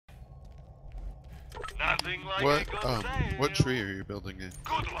What tree are you building in?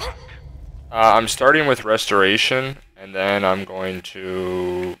 I'm starting with restoration, and then I'm going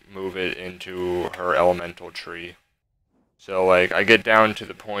to move it into her elemental tree. So like I get down to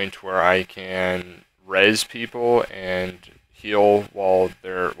the point where I can res people and heal while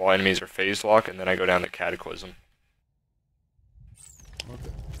enemies are phase lock, and then I go down to cataclysm.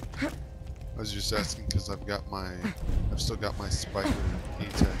 Okay. I was just asking because I've still got my spiker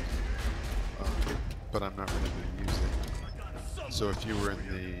E-tech, but I'm not really going to use it. So if you were in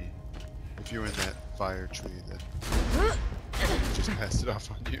that fire tree, then just pass it off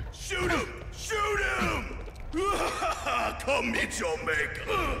on you. Shoot him! Shoot him! Come meet your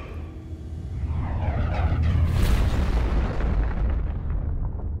maker.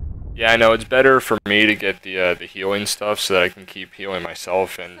 Yeah, I know it's better for me to get the healing stuff so that I can keep healing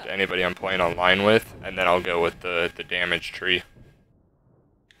myself and anybody I'm playing online with, and then I'll go with the damage tree.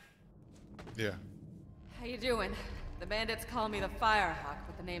 Yeah. How you doing? The bandits call me the Firehawk,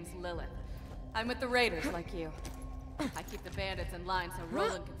 but the name's Lilith. I'm with the Raiders, like you. I keep the bandits in line so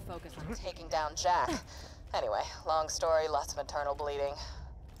Roland can focus on taking down Jack. Anyway, long story, lots of internal bleeding.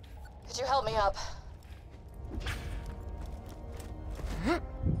 Could you help me up?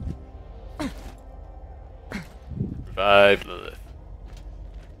 Revive Lilith.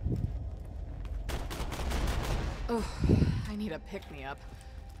 Oh, I need a pick-me-up.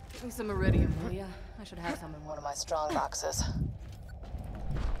 Give me some iridium, will ya? I should have some in one of my strong boxes.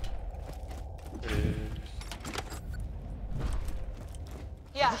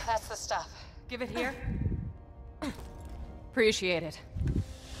 Yeah, that's the stuff. Give it here. Appreciate it.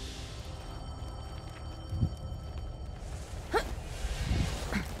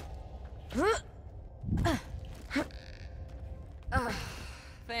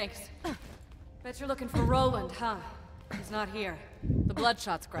 Thanks. Bet you're looking for Roland, huh? He's not here. The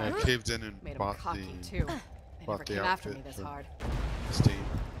Bloodshots grabbed I caved in and made him bought cocky the too. They never came after me this hard. Steam.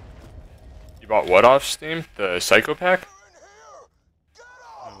 You bought what off Steam? The Psycho Pack?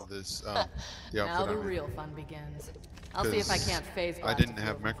 No, the Now outfit the I'm in. real fun begins. I'll see if I can't phase I blast didn't a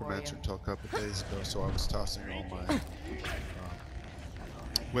have few of them for Necromancer you. until a couple days ago, so I was tossing all my.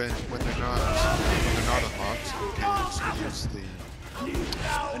 When they're not unlocked, you can't use the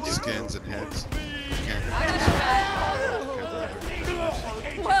skins and heads. You can't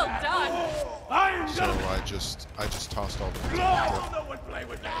Well done. So I just tossed all the. So I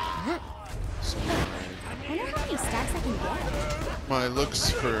wonder how many stacks I can get. my looks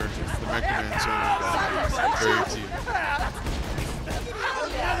for the Necromancer are very few.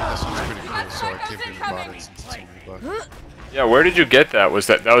 And this one's pretty cool, so I came in and bought it since it's only $1. Yeah, where did you get that? Was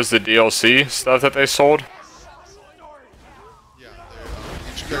that was the DLC stuff that they sold? Yeah,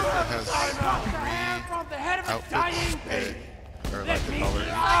 each character has 3 outfits that are like a color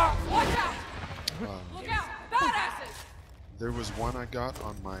each. There was one I got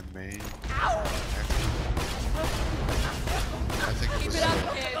on my main. I think it was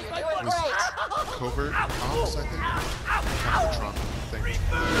Covert Ops, I think. Kind of a Trump thing.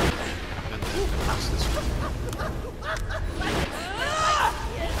 And then there was this one.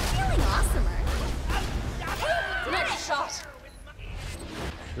 Feeling awesomer. Nice shot.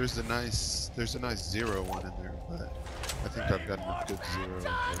 There's a nice zero one in there, but I think I've got enough good zero.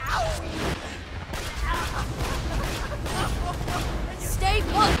 Stay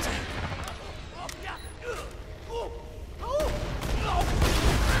put.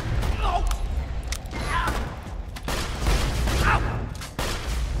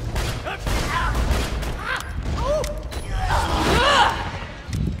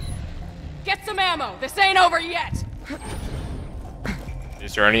 Get some ammo. This ain't over yet.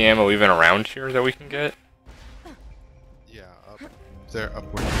 Is there any ammo even around here that we can get? Yeah, up there, up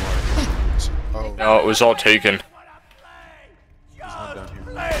where you are. Oh, No, it was all taken. there's one down here.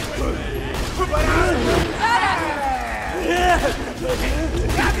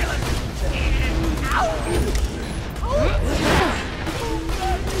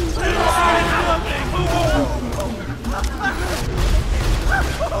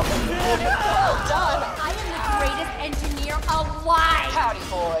 Well done. I am the greatest engineer alive. Howdy,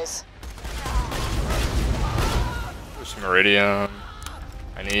 boys. There's some iridium.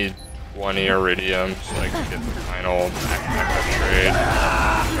 I need 1 iridium so I can get the final trade.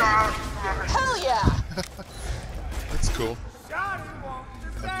 Hell yeah. That's cool.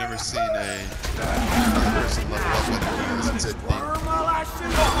 I've never seen a person level up in it. It's a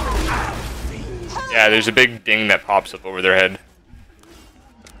ding. Yeah, there's a big ding that pops up over their head.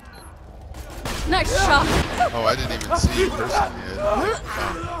 Nice shot. Oh, I didn't even see it personally.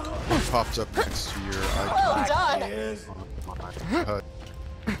 It popped up next to your Well icon done. on HUD.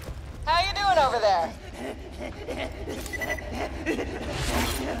 How you doing over there?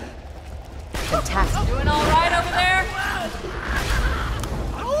 Fantastic. Doing all right over there?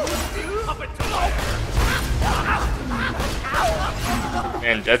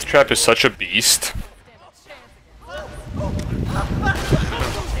 Man, Deathtrap is such a beast.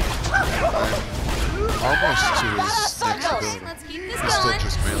 Almost to his next ability. Let's keep this He's still going.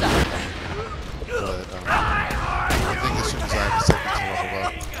 just melee. But I think as soon as I have a second to level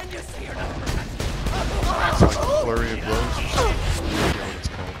up, it's like a flurry of blows or something. I forget what it's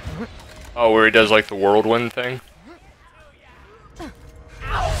called. Oh, where he does like the whirlwind thing? Start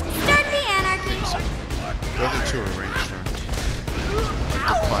the anarchy. The other two are ranged runs. Like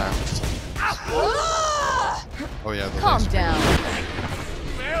the clouds. Oh yeah, the Calm laser. down.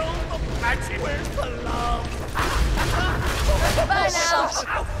 Where's the love? Bye now.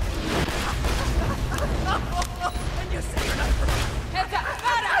 Heads up.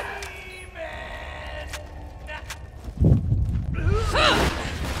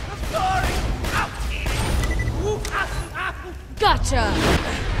 Gotcha.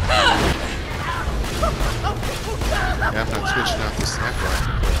 Yeah, I'm not switching out the snap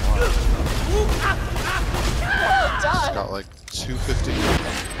rifle for a while. It's got like 250.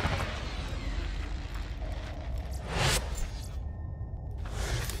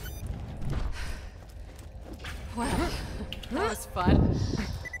 Well, that was fun.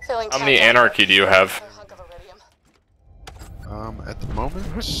 Feeling How many anarchy do you have? At the moment,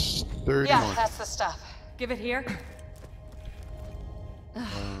 31. Yeah, that's the stuff. Give it here.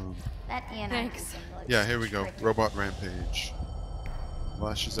 That anarchy Thanks. thing looks Yeah, here we go. tricky. Robot Rampage.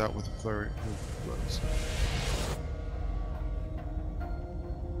 Lashes out with a flurry of blows.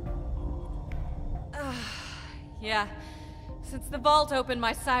 Yeah. Since the vault opened,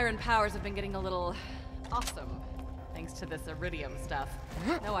 my siren powers have been getting a little awesome. Thanks to this iridium stuff.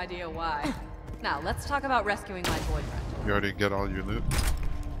 No idea why. Now, let's talk about rescuing my boyfriend. You already get all your loot?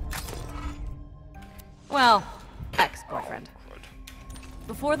 Well, ex-boyfriend.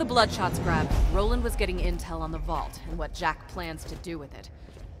 Before the Bloodshots grabbed, Roland was getting intel on the vault and what Jack plans to do with it.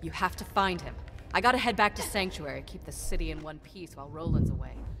 You have to find him. I gotta head back to Sanctuary, keep the city in one piece while Roland's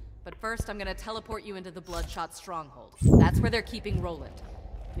away. But first, I'm gonna teleport you into the Bloodshot stronghold. That's where they're keeping Roland.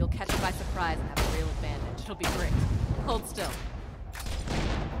 You'll catch him by surprise and have a real advantage. It'll be great. Hold still.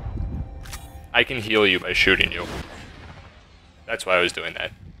 I can heal you by shooting you. That's why I was doing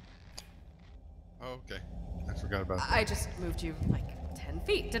that. Oh, okay. I forgot about that. I just moved you like 10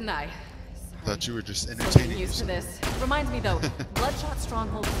 feet, didn't I? I thought you were just Still entertaining getting used to yourself. this. Reminds me though, Bloodshot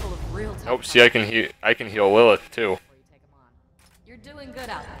stronghold is full of real tough Nope, see I can heal Lilith too. before you take 'em on. You're doing good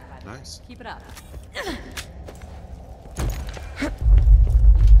out there, buddy. Nice. Keep it up.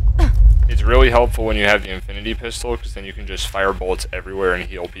 It's really helpful when you have the infinity pistol, because then you can just fire bullets everywhere and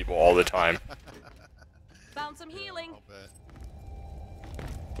heal people all the time. Found some healing. I'll bet.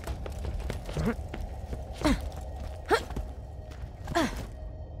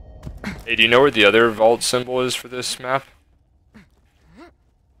 Hey, do you know where the other vault symbol is for this map?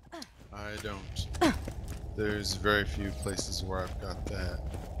 I don't. There's very few places where I've got that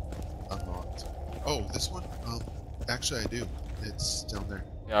unlocked. Oh, this one? Actually I do. It's down there.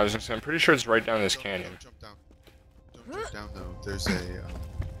 Yeah, I was gonna say, I'm pretty sure it's right down this canyon. Don't jump down. Don't jump down though.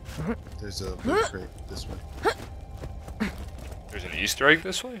 There's a loot crate this way. There's an Easter egg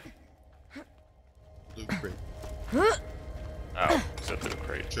this way? Loot crate. Oh, it's a loot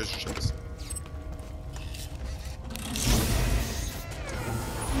crate. Treasure chest.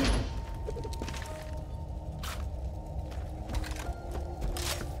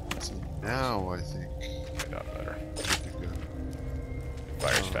 See, now I think Okay, not better. we can go.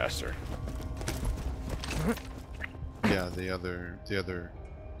 Fires faster. Yeah, the other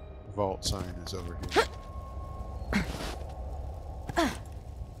vault sign is over here.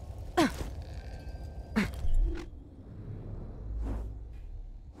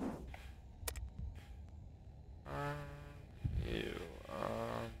 You,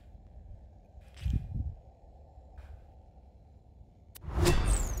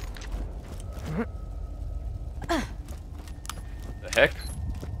 The heck?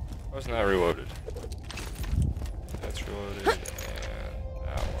 Why wasn't that reloaded? That's reloaded, and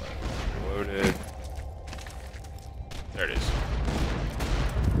that one reloaded. There it is.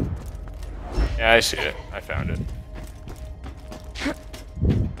 Yeah, I see it. I found it.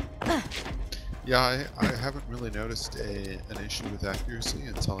 Yeah, I haven't really noticed an issue with accuracy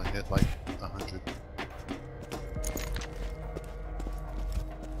until I hit like 100.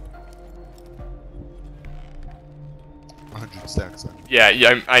 Stacks up.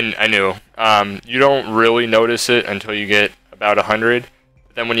 Yeah, I knew. You don't really notice it until you get about 100.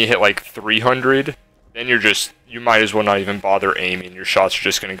 But then when you hit like 300, then you might as well not even bother aiming. Your shots are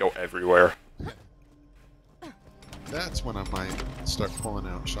just gonna go everywhere. That's when I might start pulling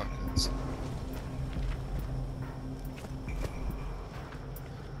out shotguns.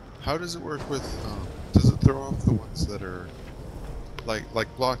 How does it work with, does it throw off the ones that are, like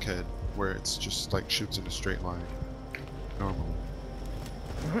Blockhead, where it's just like shoots in a straight line, normally?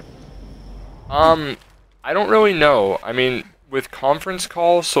 I don't really know. I mean, with conference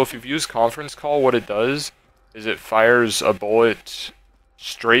call, so if you've used conference call, what it does is it fires a bullet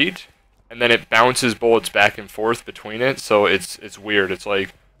straight, and then it bounces bullets back and forth between it, so it's weird. It's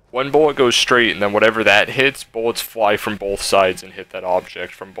like, one bullet goes straight, and then whatever that hits, bullets fly from both sides and hit that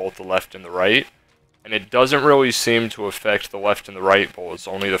object from both the left and the right. And it doesn't really seem to affect the left and the right bullets,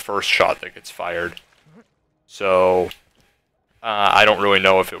 only the first shot that gets fired. So, I don't really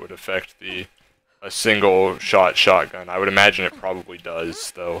know if it would affect a single shot shotgun. I would imagine it probably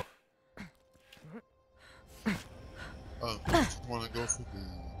does, though. Want to go for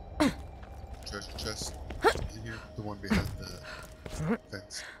the treasure chest in here? The one behind the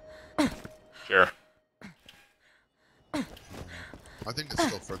fence. Sure. I think it's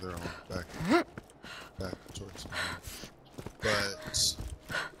still further on, back towards me. But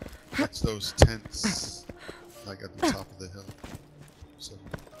it's those tents, like at the top of the hill. So.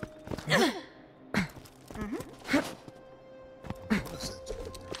 What is it?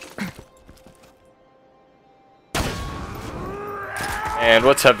 And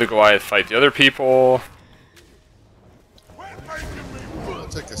let's have the Goliath fight the other people. I'll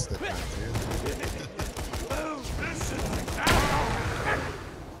take a step back here.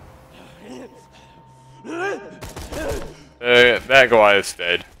 That Goliath's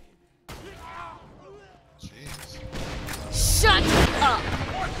dead. Jeez. Shut up!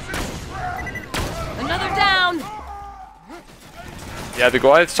 Another down! Yeah, the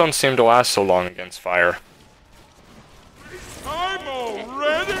Goliaths don't seem to last so long against fire. I'm all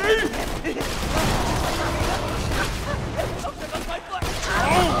ready!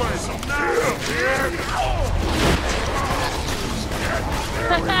 Always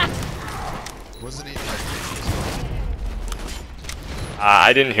Wasn't he like...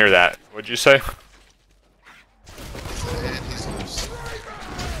 I didn't hear that. What'd you say? And he's loose.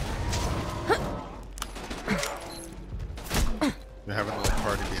 They're having a little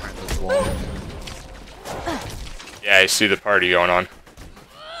party behind those walls. Yeah, I see the party going on.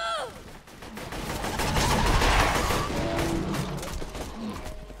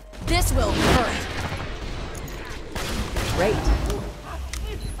 This will hurt. Great.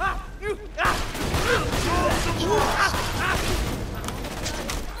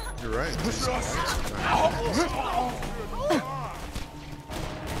 You're right. These guys are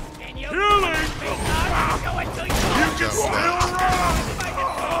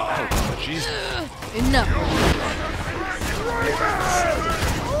Oh, jeez. Enough.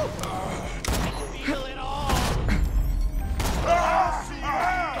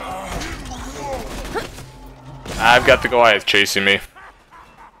 I've got the Goliath chasing me.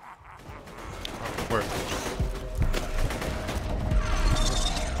 Where?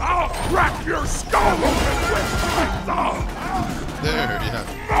 I'll crack your skull open with my thumb! There, yeah.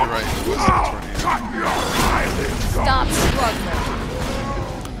 You're right. It was a tornado. Cut your eyelids! Stop struggling.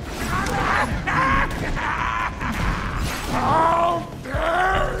 How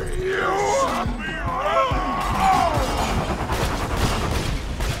dare you!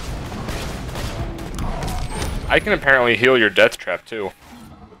 I can apparently heal your death trap too.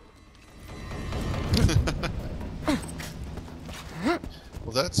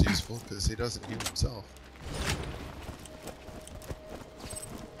 Well, that's useful because he doesn't heal himself.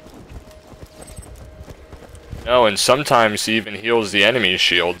 No, and sometimes he even heals the enemy's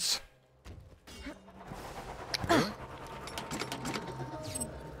shields. Really?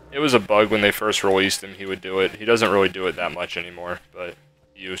 It was a bug when they first released him, he would do it. He doesn't really do it that much anymore, but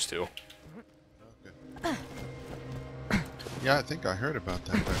he used to. Okay. Yeah, I think I heard about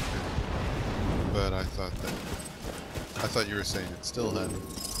that back then. But I thought you were saying it still had.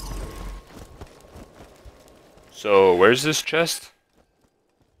 So, where's this chest?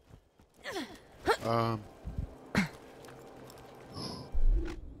 I'm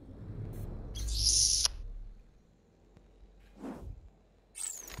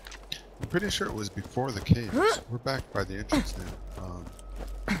pretty sure it was before the caves. We're back by the entrance now.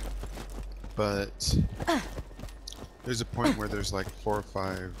 But there's a point where there's like 4 or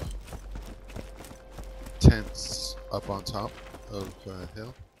 5 tents up on top of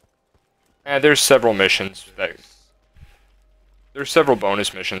hill. There's several missions that... There's several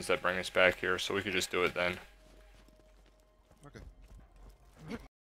bonus missions that bring us back here, so we could just do it then.